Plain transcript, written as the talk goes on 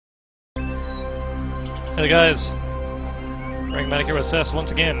Hey guys, Frankomatic here with Cess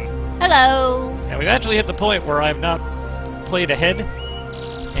once again. Hello! And we've actually hit the point where I've not played ahead,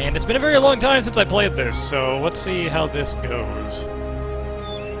 and it's been a very long time since I played this, so let's see how this goes.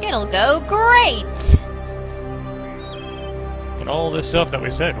 It'll go great! And all this stuff that we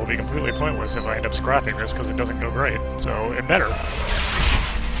said will be completely pointless if I end up scrapping this because it doesn't go great, so it better.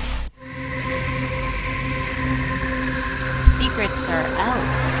 Secrets are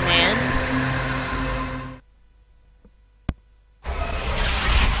out, man.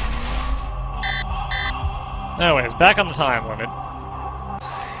 Anyways, back on the time limit.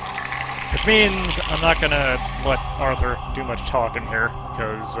 Which means I'm not gonna let Arthur do much talking here,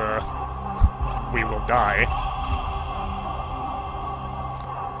 because, we will die.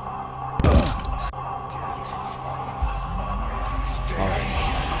 Alright.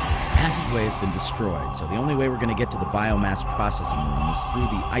 Passageway has been destroyed, so the only way we're gonna get to the biomass processing room is through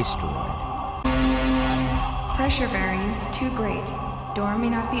the ice droid. Pressure variance too great. Door may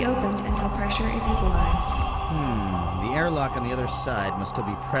not be opened until pressure is equalized. The airlock on the other side must still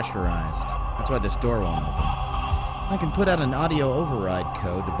be pressurized. That's why this door won't open. I can put out an audio override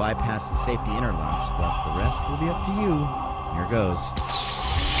code to bypass the safety interlocks, but the rest will be up to you. Here goes.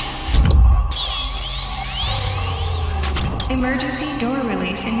 Emergency door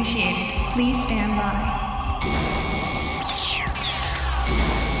release initiated. Please stand by.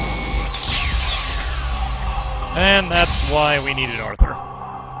 And that's why we needed Arthur.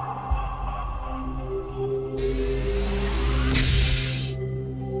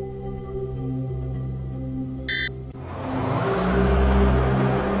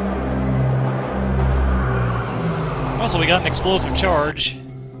 Also, we got an explosive charge.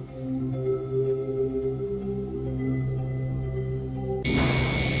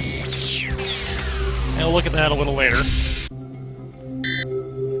 And we'll look at that a little later.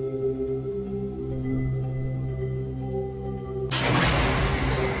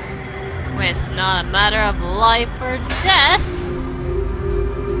 It's not a matter of life or death.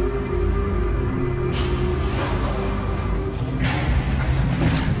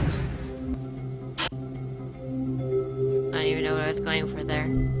 I don't even know what I was going for there.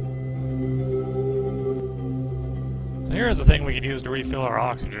 So here's the thing we can use to refill our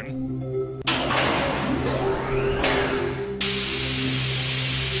oxygen.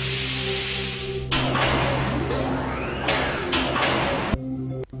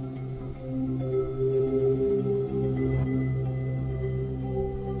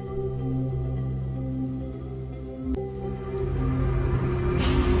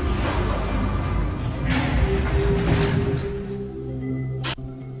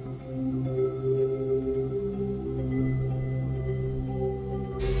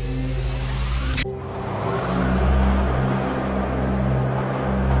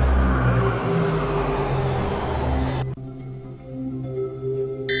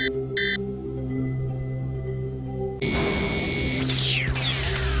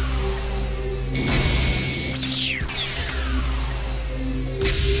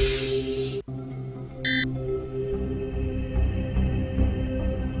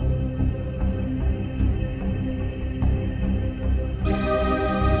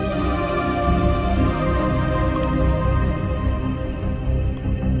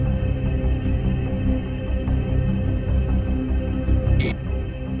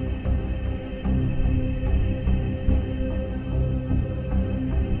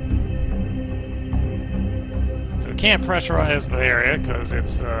 Can't pressurize the area because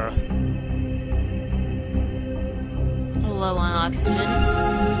it's Low on oxygen.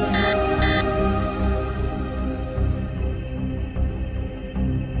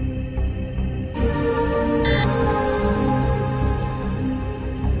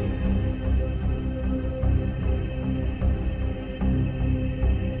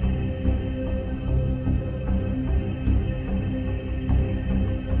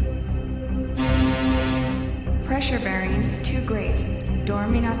 Pressure variance too great. Door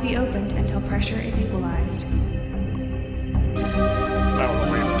may not be opened until pressure is equalized. that was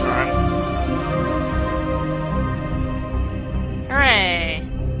a waste of time. Hooray!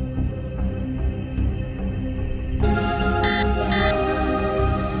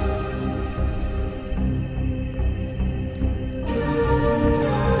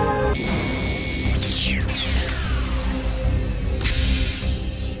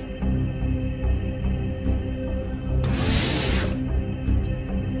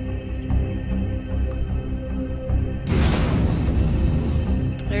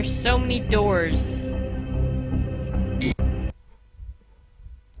 There's so many doors.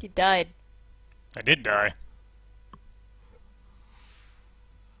 You died. I did die.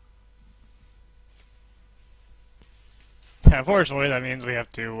 Unfortunately, that means we have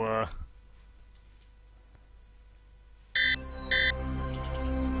to,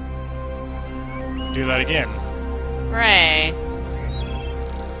 do that again. Hooray.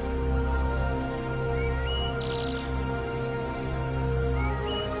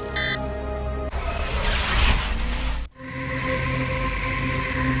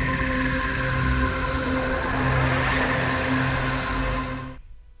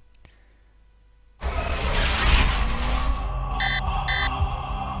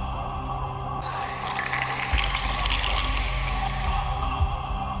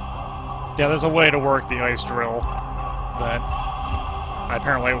 Yeah, there's a way to work the ice drill that I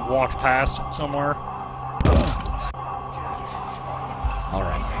apparently walked past somewhere.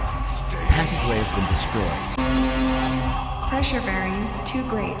 Alright. The passageway has been destroyed. Pressure variance too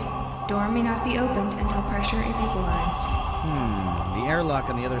great. Door may not be opened until pressure is equalized. The airlock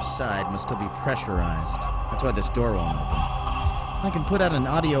on the other side must still be pressurized. That's why this door won't open. I can put out an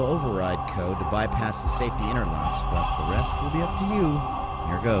audio override code to bypass the safety interlocks, but the rest will be up to you.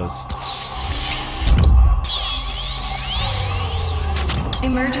 Here goes.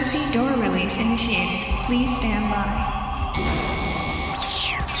 Emergency door release initiated. Please stand by.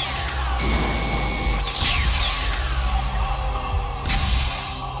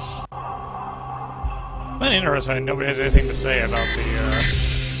 Kind of interesting, nobody has anything to say about the,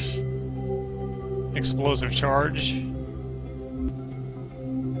 explosive charge.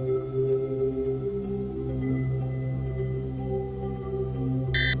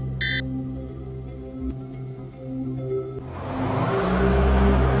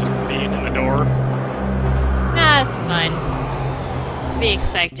 To be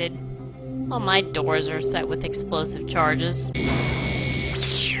expected. All my doors are set with explosive charges.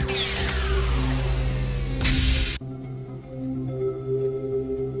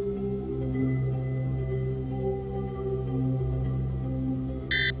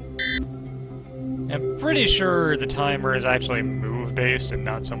 I'm pretty sure the timer is actually move-based and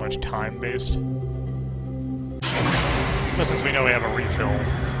not so much time-based. But since we know we have a refill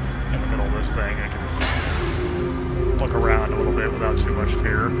in the middle of this thing, I can look around a little bit without too much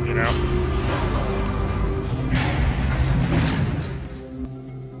fear, you know?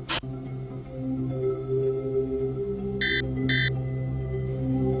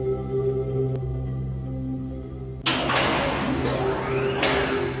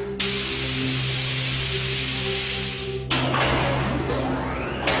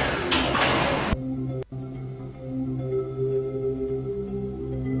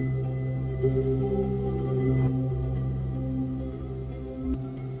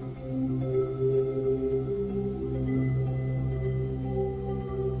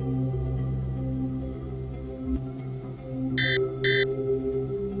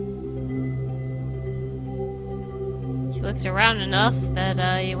 You looked around enough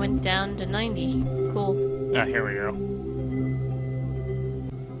that you went down to 90. Cool. Ah, here we go.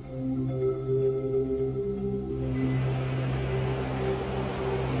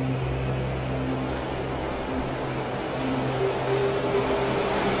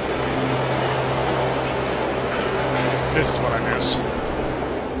 This is what I missed.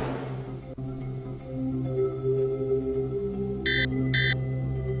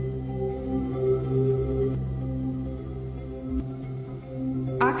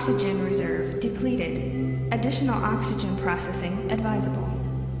 Oxygen reserve depleted. Additional oxygen processing advisable.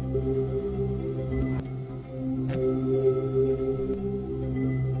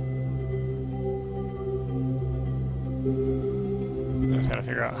 I just gotta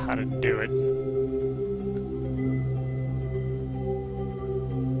figure out how to do it.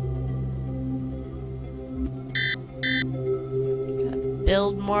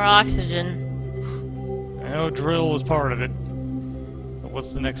 Build more oxygen. I know drill was part of it. But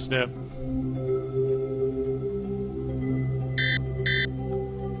what's the next step?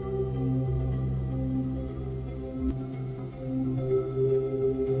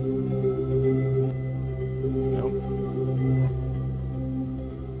 Nope.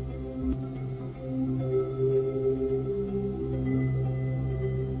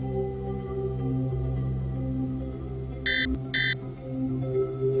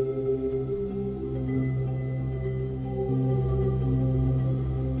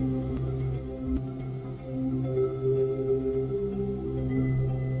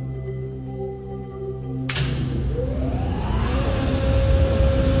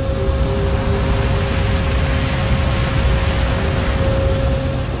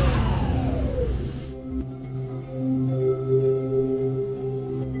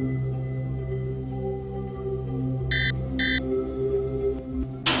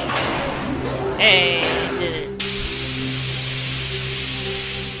 Hey, did it.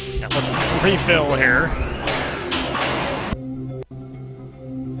 let's refill here.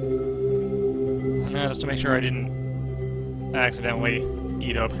 And just to make sure I didn't accidentally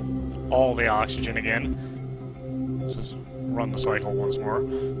eat up all the oxygen again. Let's just run the cycle once more.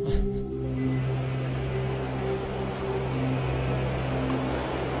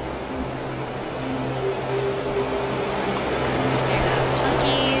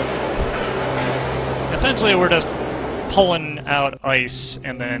 Essentially, we're just pulling out ice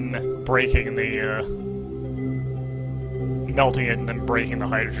and then breaking the, melting it and then breaking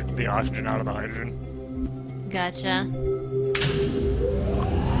the oxygen out of the hydrogen. Gotcha.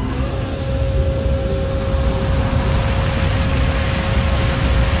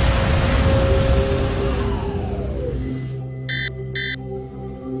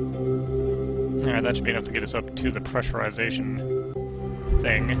 Alright, that should be enough to get us up to the pressurization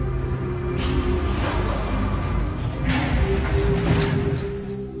thing.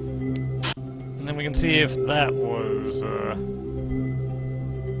 And then we can see if that was,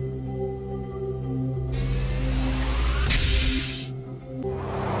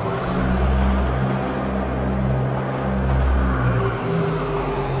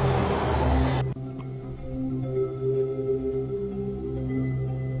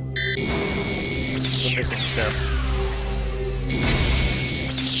 the missing step.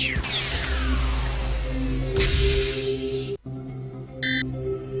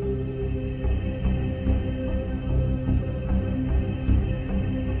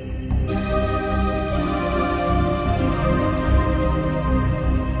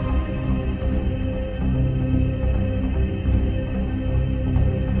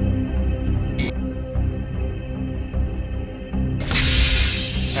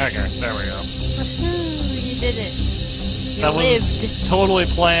 Okay, there we go. You did it. You That lived. was totally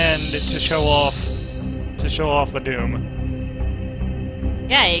planned to show off the doom.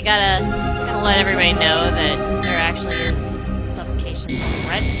 Yeah, you gotta let everybody know that there actually is suffocation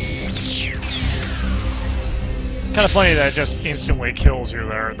threat. Kind of funny that it just instantly kills you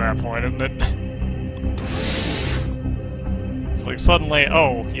there at that point, isn't it? It's like suddenly,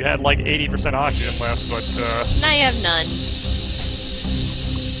 oh, you had like 80% oxygen left, but Now you have none.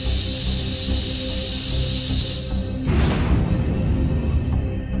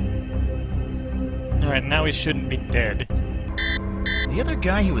 alright, now he shouldn't be dead. The other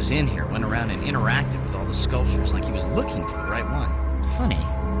guy who was in here went around and interacted with all the sculptures like he was looking for the right one. Funny,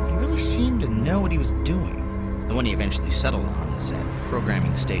 he really seemed to know what he was doing. The one he eventually settled on is at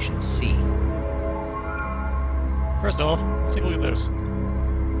Programming Station C. First off, let's take a look at this.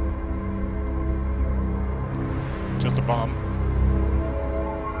 Just a bomb.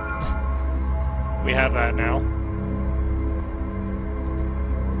 We have that now.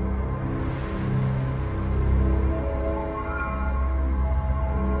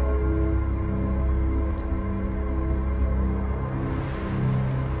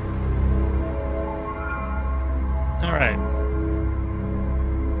 Alright.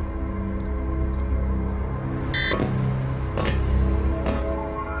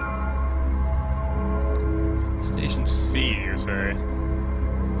 Station C, you say?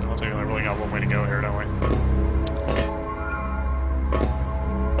 Looks like we really got one way to go here, don't we?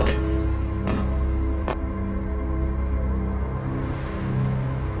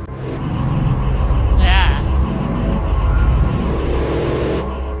 Yeah.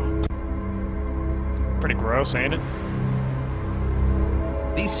 Pretty gross, ain't it?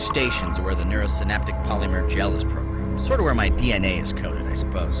 These stations are where the neurosynaptic polymer gel is programmed. Sort of where my DNA is coded, I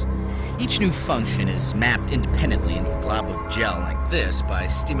suppose. Each new function is mapped independently into a glob of gel like this by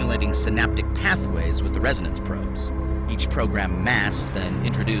stimulating synaptic pathways with the resonance probes. Each program mass is then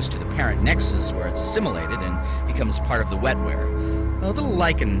introduced to the parent nexus where it's assimilated and becomes part of the wetware. A little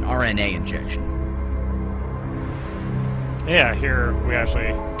like an RNA injection. Yeah, here we actually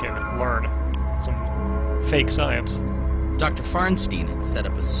can learn some fake science. Dr. Farnstein had set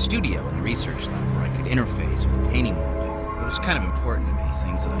up a studio in the research lab where I could interface with the painting world. It was kind of important to me,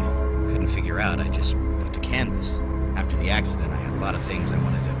 things that I couldn't figure out, I just put to canvas. After the accident, I had a lot of things I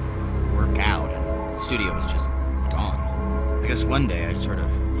wanted to work out, and the studio was just gone. I guess one day I sort of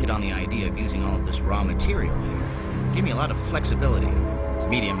hit on the idea of using all of this raw material here. It gave me a lot of flexibility. It's a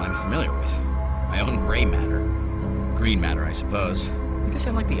medium I'm familiar with. My own gray matter. Green matter, I suppose. I guess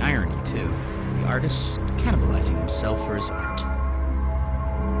I like the irony, too. The artist cannibalizing himself for his art.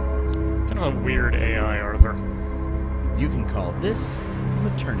 Kind of a weird AI, Arthur. You can call this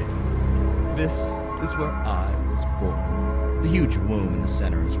maternity. This is where I was born. The huge womb in the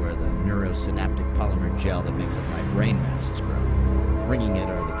center is where the neurosynaptic polymer gel that makes up my brain mass is grown. Ringing it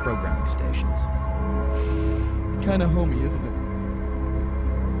are the programming stations. Kinda homey, isn't it?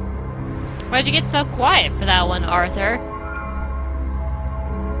 Why'd you get so quiet for that one, Arthur?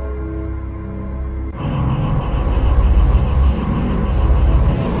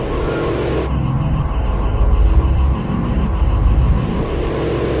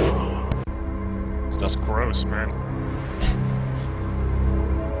 This stuff's gross, man.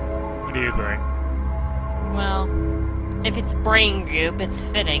 What do you think? Well, if it's brain goop, it's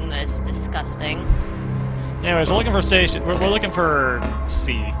fitting that it's disgusting. Anyways, we're looking for station. We're looking for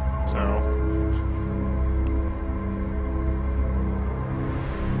C. So.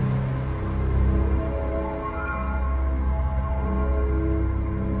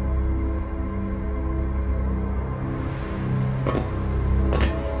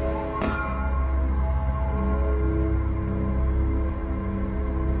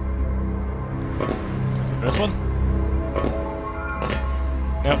 Is it this one?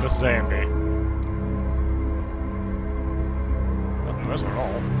 Nope, this is A and B. Nothing in this one at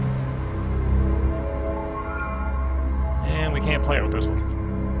all. And we can't play with this one.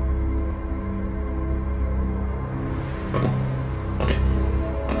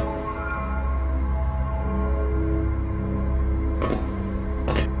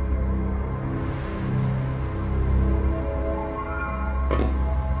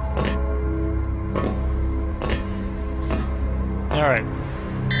 Alright.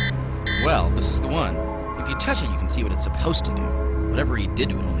 Well, this is the one. If you touch it, you can see what it's supposed to do. Whatever he did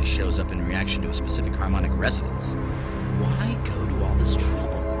to it only shows up in reaction to a specific harmonic resonance. Why go to all this trouble?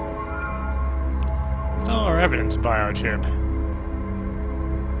 It's all our evidence biochip.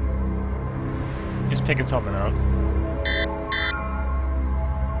 He's picking something up.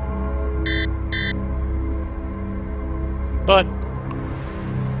 But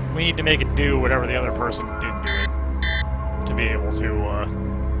we need to make it do whatever the other person did do it to be able to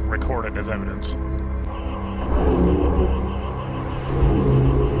record it as evidence.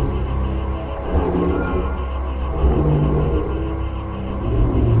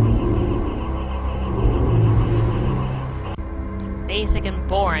 It's basic and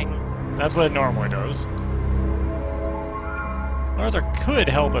boring. That's what it normally does. Arthur could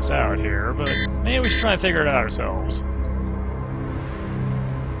help us out here, but maybe we should try and figure it out ourselves.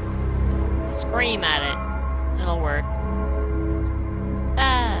 Just scream at it. It'll work.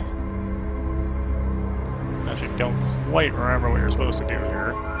 Ah. Actually, don't quite remember what you're supposed to do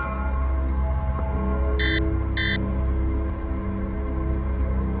here.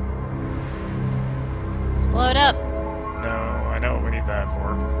 Blow it up. No, I know what we need that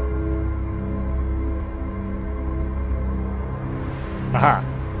for. Aha!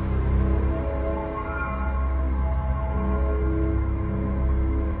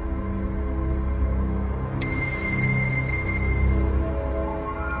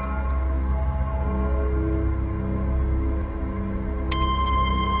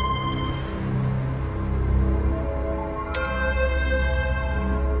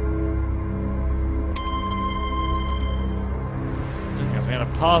 Yes, we had a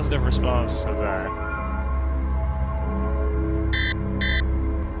positive response to that.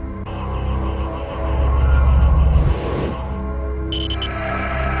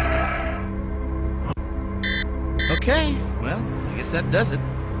 Okay, well, I guess that does it.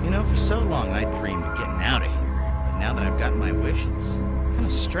 You know, for so long I dreamed of getting out of here. But now that I've gotten my wish, it's kind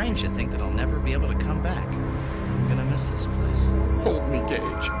of strange to think that I'll never be able to come back. I'm gonna miss this place. Hold me, Gage.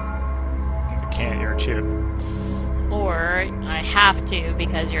 You can't, you're a chip. Or I have to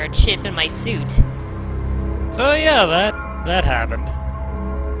because you're a chip in my suit. So yeah, that happened.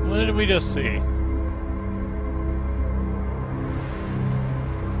 What did we just see?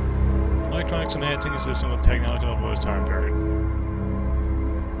 Electronics enhancing a system with technology of lowest time period.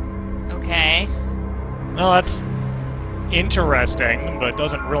 Okay. Well, that's interesting, but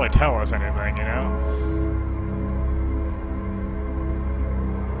doesn't really tell us anything, you know?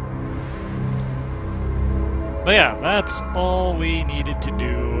 But yeah, that's all we needed to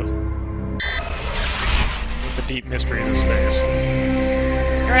do with the deep mysteries of space.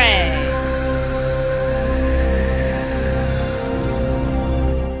 Hooray!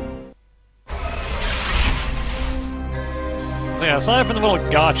 So yeah, aside from the little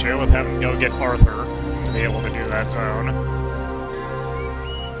gotcha with having to go get Arthur to be able to do that zone,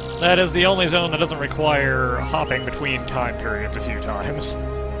 that is the only zone that doesn't require hopping between time periods a few times.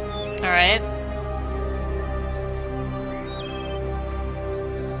 Alright.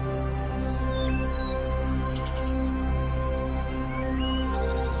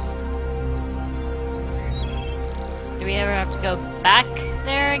 Do we ever have to go back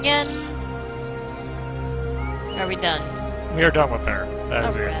there again? Or are we done? We are done with there. That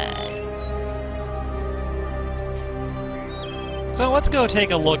is it. Alright. So let's go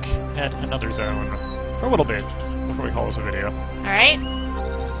take a look at another zone for a little bit before we call this a video. Alright.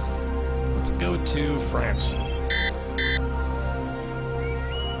 Let's go to France.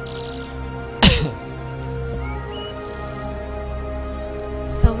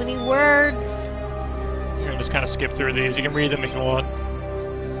 So many words. You're gonna just kind of skip through these. You can read them if you want.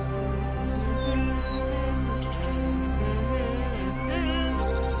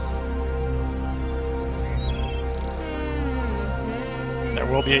 There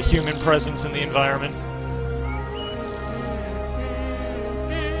will be a human presence in the environment.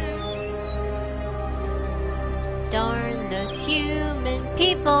 Darn those human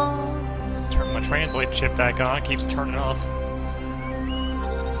people. Turn my translate chip back on. It keeps turning off.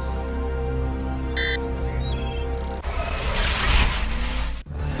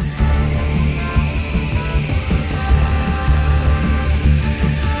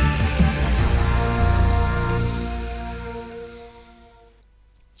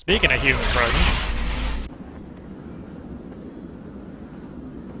 Speaking of human presence,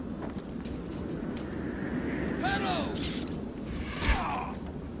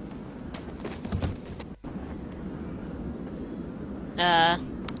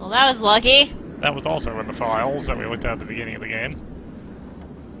 Well, that was lucky. that was also in the files that we looked at the beginning of the game.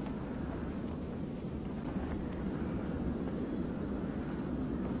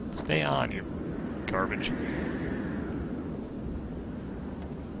 Stay on, you garbage.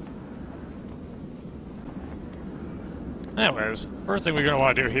 Anyways, first thing we're going to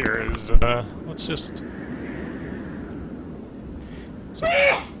want to do here is, let's just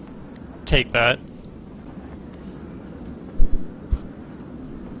take that.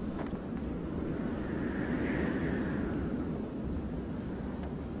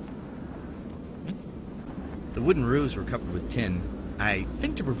 The wooden roofs were covered with tin, I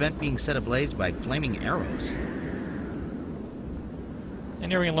think to prevent being set ablaze by flaming arrows.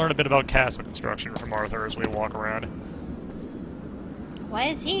 And here we can learn a bit about castle construction from Arthur as we walk around. Why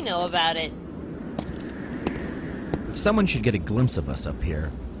does he know about it? If someone should get a glimpse of us up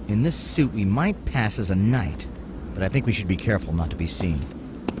here, in this suit we might pass as a knight, but I think we should be careful not to be seen.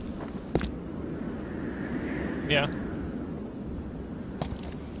 Yeah.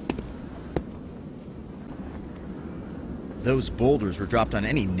 Those boulders were dropped on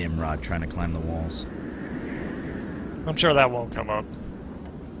any Nimrod trying to climb the walls. I'm sure that won't come up.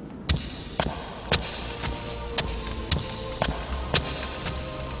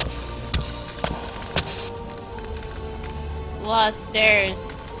 A lot of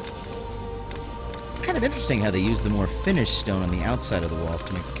stairs. It's kind of interesting how they use the more finished stone on the outside of the walls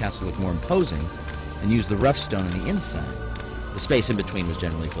to make the castle look more imposing, and use the rough stone on the inside. The space in between was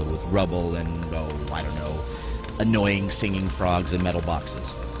generally filled with rubble and, oh, I don't know, annoying singing frogs and metal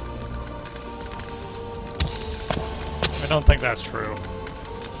boxes. I don't think that's true.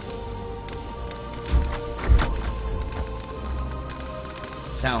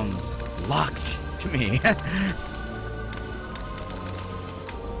 Sounds locked to me.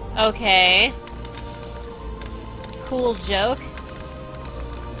 Okay. Cool joke.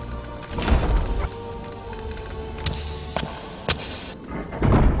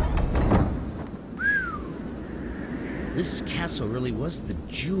 This castle really was the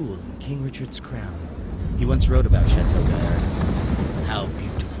jewel in King Richard's crown. He once wrote about Chateau Gaillard. How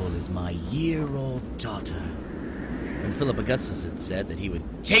beautiful is my year-old daughter. When Philip Augustus had said that he would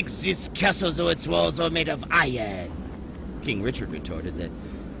take this castle though its walls are made of iron, King Richard retorted that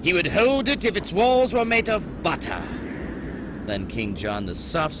he would hold it if its walls were made of butter. Then King John the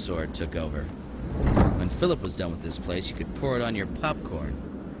Soft Sword took over. When Philip was done with this place, you could pour it on your popcorn.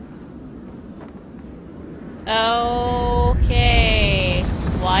 Okay.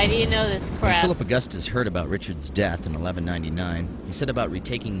 Why do you know this When crap? Philip Augustus heard about Richard's death in 1199, he set about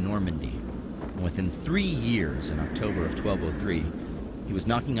retaking Normandy. And within 3 years, in October of 1203, he was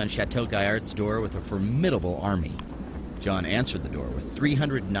knocking on Chateau Gaillard's door with a formidable army. John answered the door with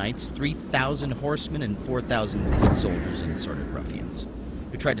 300 knights, 3,000 horsemen, and 4,000 foot soldiers and assorted ruffians,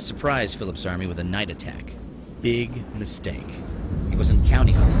 who tried to surprise Philip's army with a night attack. Big mistake. He wasn't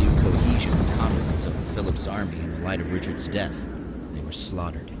counting on the new cohesion and confidence of Philip's army in the light of Richard's death. They were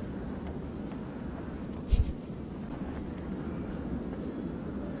slaughtered.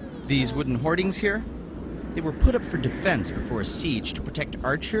 These wooden hoardings here, they were put up for defense before a siege to protect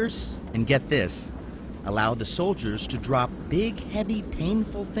archers, and get this, allow the soldiers to drop big, heavy,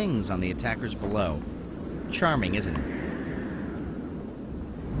 painful things on the attackers below. Charming, isn't it?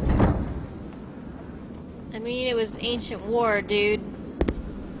 I mean, it was ancient war, dude.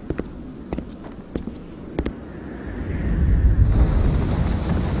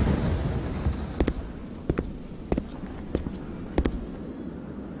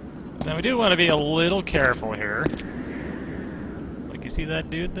 Now we do want to be a little careful here. Like, you see that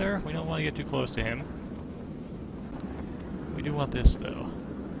dude there? We don't want to get too close to him. We do want this, though.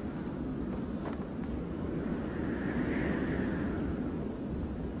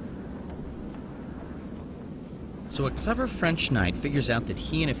 So a clever French knight figures out that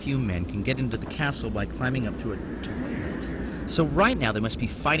he and a few men can get into the castle by climbing up through a toilet. So right now they must be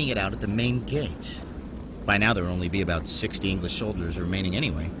fighting it out at the main gate. By now there will only be about 60 English soldiers remaining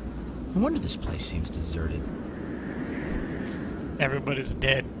anyway. No wonder this place seems deserted. Everybody's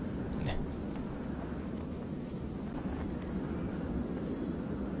dead.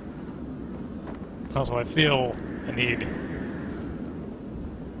 Also, I feel a need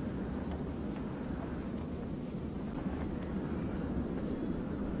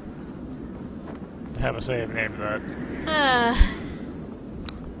to have a save name to that.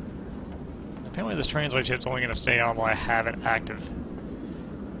 Apparently this translate chip's only going to stay on while I have it active.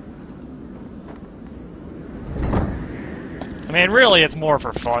 I mean, really, it's more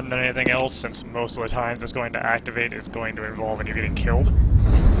for fun than anything else, since most of the times it's going to activate is going to involve when you're getting killed.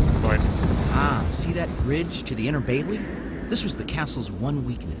 But... Ah, see that bridge to the inner bailey? This was the castle's one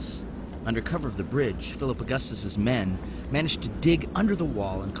weakness. Under cover of the bridge, Philip Augustus's men managed to dig under the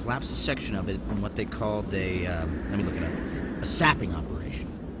wall and collapse a section of it in what they called a, let me look it up, a sapping operation.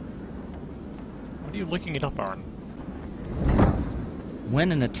 What are you looking it up on?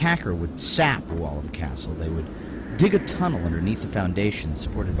 When an attacker would sap the wall of the castle, they would dig a tunnel underneath the foundation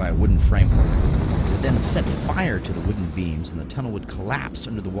supported by a wooden framework. They would then set fire to the wooden beams and the tunnel would collapse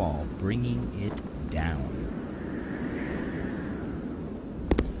under the wall, bringing it down.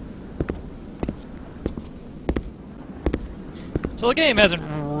 So the game hasn't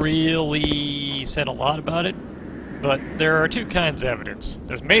really said a lot about it, but there are two kinds of evidence.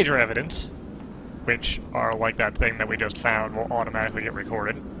 There's major evidence, which are like that thing that we just found will automatically get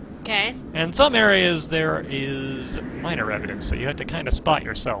recorded. Okay. And in some areas there is minor evidence that you have to kind of spot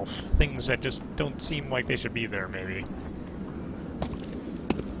yourself. Things that just don't seem like they should be there, maybe.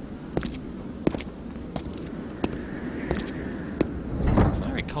 If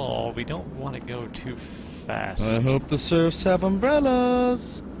I recall, we don't want to go too fast. I hope the serfs have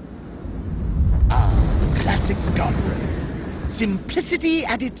umbrellas. Ah, classic Godfrey. Simplicity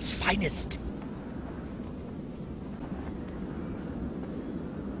at its finest.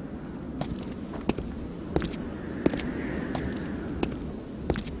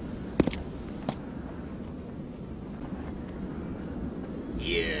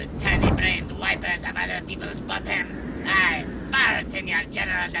 You tiny-brained wipers of other people's bottoms. I fart in your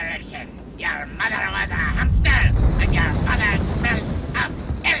general direction. Your mother was a hamster, and your father smelled of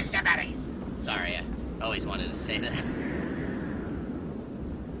elderberries. Sorry, I always wanted to say that.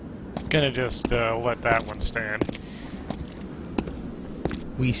 Gonna just let that one stand.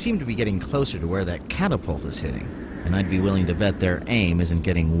 We seem to be getting closer to where that catapult is hitting, and I'd be willing to bet their aim isn't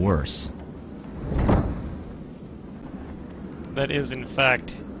getting worse. That is, in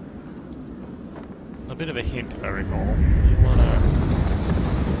fact, a bit of a hint, if I recall. You wanna...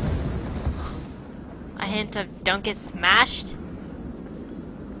 A hint of don't get smashed?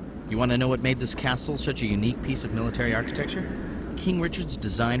 You want to know what made this castle such a unique piece of military architecture? King Richard's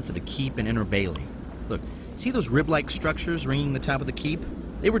design for the keep and inner bailey. Look, see those rib-like structures ringing the top of the keep?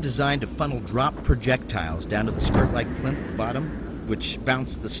 They were designed to funnel drop projectiles down to the skirt-like plinth at the bottom, which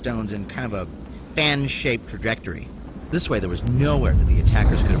bounced the stones in kind of a fan-shaped trajectory. This way there was nowhere that the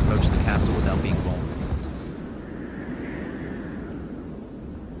attackers could approach the castle without being vulnerable.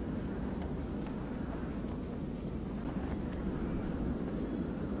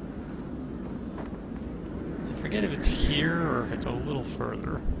 I forget if it's here or if it's a little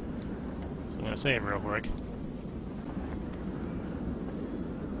further. So I'm gonna save real quick.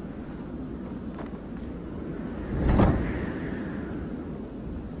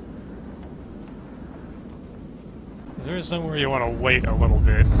 There is somewhere you want to wait a little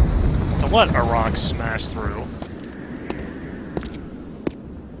bit to let a rock smash through.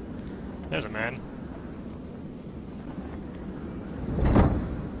 There's a man.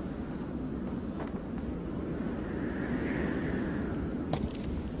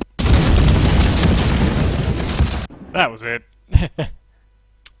 That was it.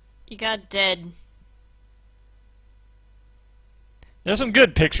 You got dead. There's some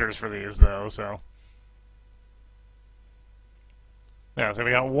good pictures for these, though, so... Yeah, so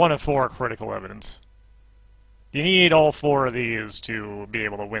we got 1 of 4 critical evidence. You need all 4 of these to be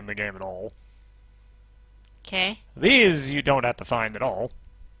able to win the game at all. Okay. These you don't have to find at all.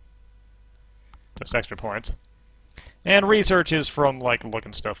 Just extra points. And research is from, like,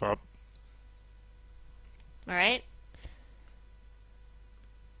 looking stuff up. Alright.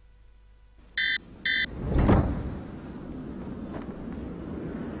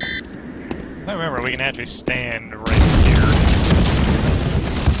 I remember, we can actually stand right here.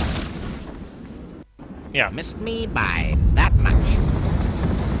 Yeah. Missed me by that much.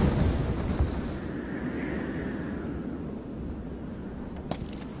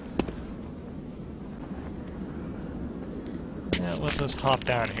 Yeah, let's just hop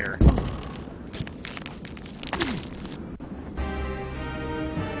down here.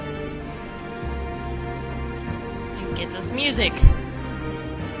 It gets us music.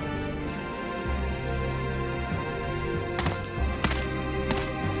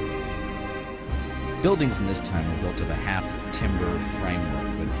 Buildings in this time were built of a half-timber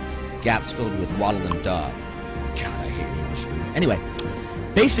framework with gaps filled with wattle and daub. God, I hate English food. Anyway,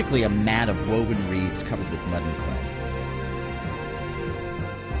 basically a mat of woven reeds covered with mud and clay.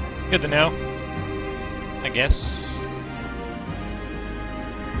 Good to know. I guess.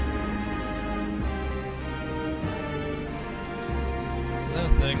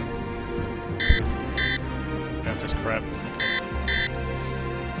 Another thing. What's this? That's just crap.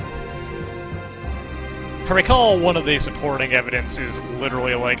 I recall one of the supporting evidence is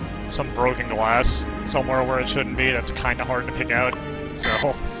literally like some broken glass somewhere where it shouldn't be. That's kind of hard to pick out. So.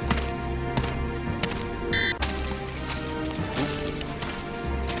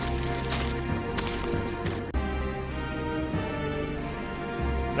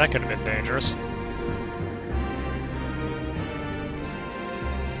 That could have been dangerous.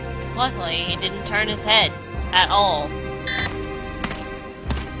 Luckily, he didn't turn his head at all.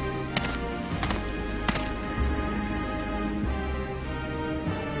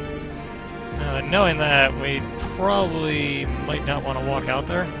 Knowing that, we probably might not want to walk out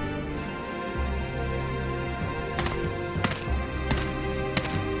there.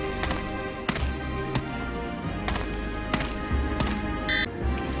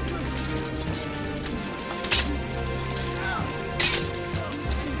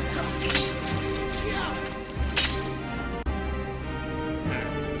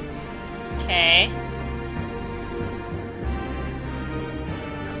 Okay.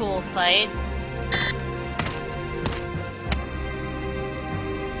 Cool fight.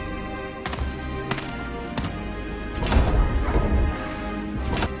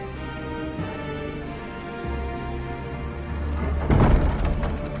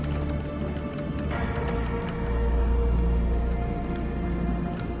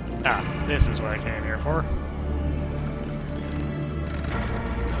 Ah, this is what I came here for.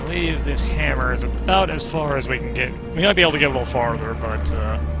 I believe this hammer is about as far as we can get. We might be able to get a little farther, but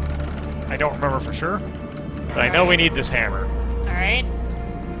I don't remember for sure. But I know we need this hammer. Alright.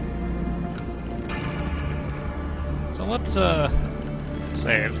 So let's,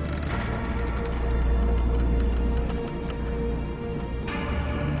 save.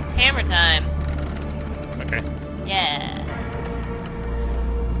 It's hammer time. Okay. Yeah.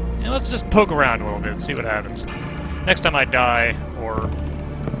 And let's just poke around a little bit and see what happens. Next time I die, or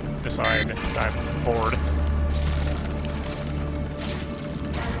decide I'm bored,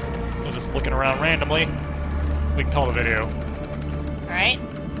 we're just looking around randomly. We can call the video. Alright.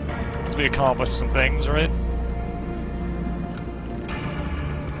 Because we accomplished some things, right?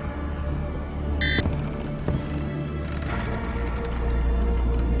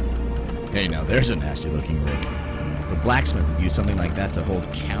 Hey, now there's a nasty-looking rig. The blacksmith would use something like that to hold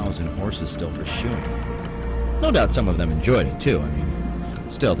cows and horses still for shoeing. No doubt some of them enjoyed it, too. I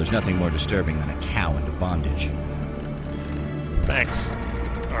mean, still, there's nothing more disturbing than a cow into bondage. Thanks,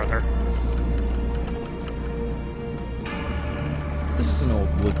 Arthur. This is an old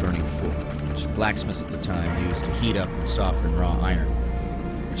wood-burning forge, which blacksmiths at the time used to heat up and soften raw iron,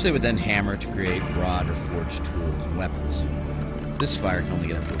 which they would then hammer to create rod or forged tools and weapons. This fire can only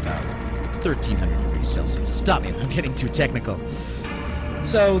get up to about 1,300 degrees Celsius. Stop me if I'm getting too technical.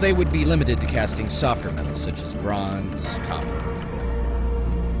 So they would be limited to casting softer metals such as bronze, copper.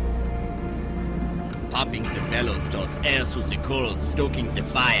 Popping the bellows does air through the coals, stoking the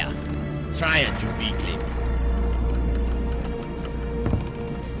fire. Try it, you weakling.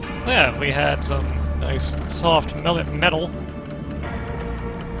 Yeah, if we had some nice soft metal,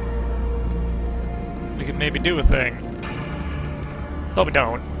 we could maybe do a thing. But we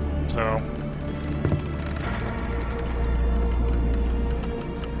don't, so...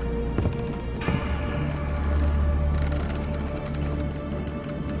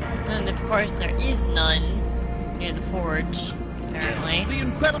 And of course there is none near the forge, apparently. It's the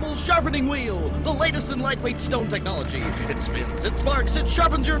incredible sharpening wheel! The latest in lightweight stone technology. It spins, it sparks, it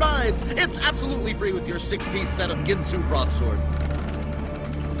sharpens your knives. It's absolutely free with your 6-piece set of Ginsu broadswords.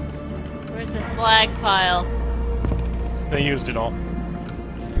 Where's the slag pile? They used it all.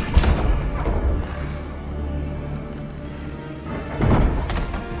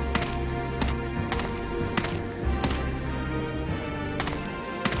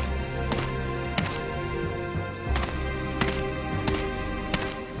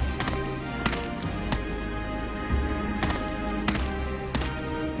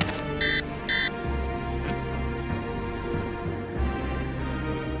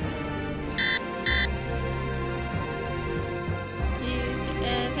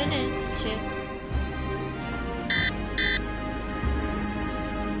 got you.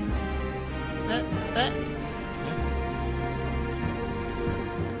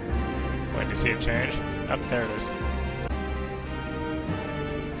 Wait, do you see it change? Oh, there it is.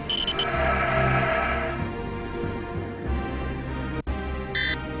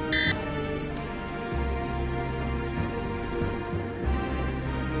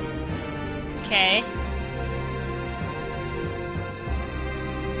 Okay.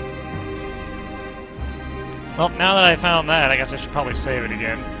 Well, now that I found that, I guess I should probably save it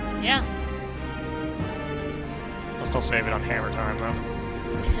again. Yeah. I'll still save it on hammer time, though.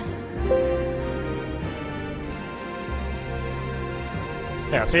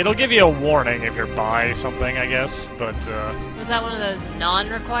 Yeah, see, it'll give you a warning if you're by something, I guess, but, Was that one of those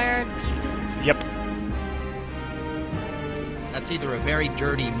non-required pieces? Yep. That's either a very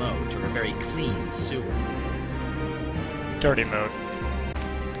dirty moat or a very clean sewer. Dirty mode.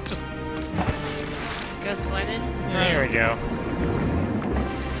 Just, Go swimming? there we go.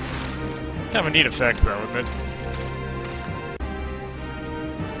 Kind of a neat effect, though, isn't it?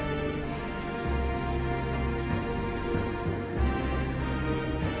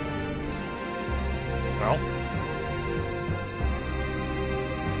 Well.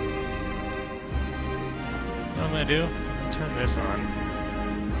 What I'm gonna do? Turn this on.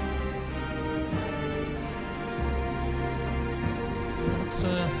 Let's,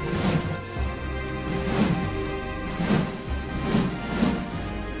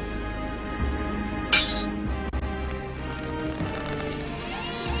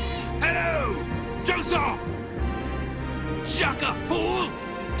 Hello! Joseph! Shaka, fool!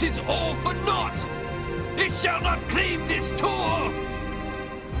 'Tis all for naught! It shall not claim this tour!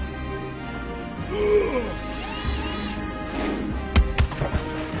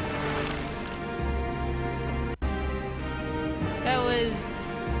 That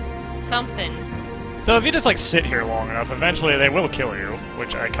was... something. So if you just, like, sit here long enough, eventually they will kill you,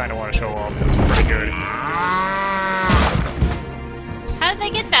 which I kind of want to show off. It's pretty good. How did they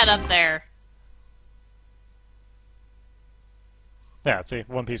get that up there? Yeah, see,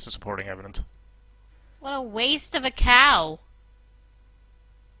 one piece of supporting evidence. What a waste of a cow.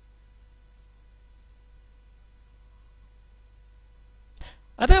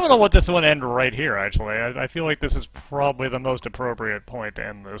 I think I'm gonna let this one end right here, actually. I feel like this is probably the most appropriate point to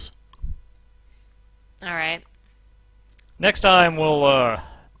end this. Alright. Next time, we'll,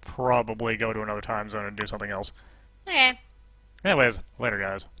 probably go to another time zone and do something else. Okay. Anyways, later,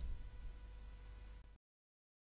 guys.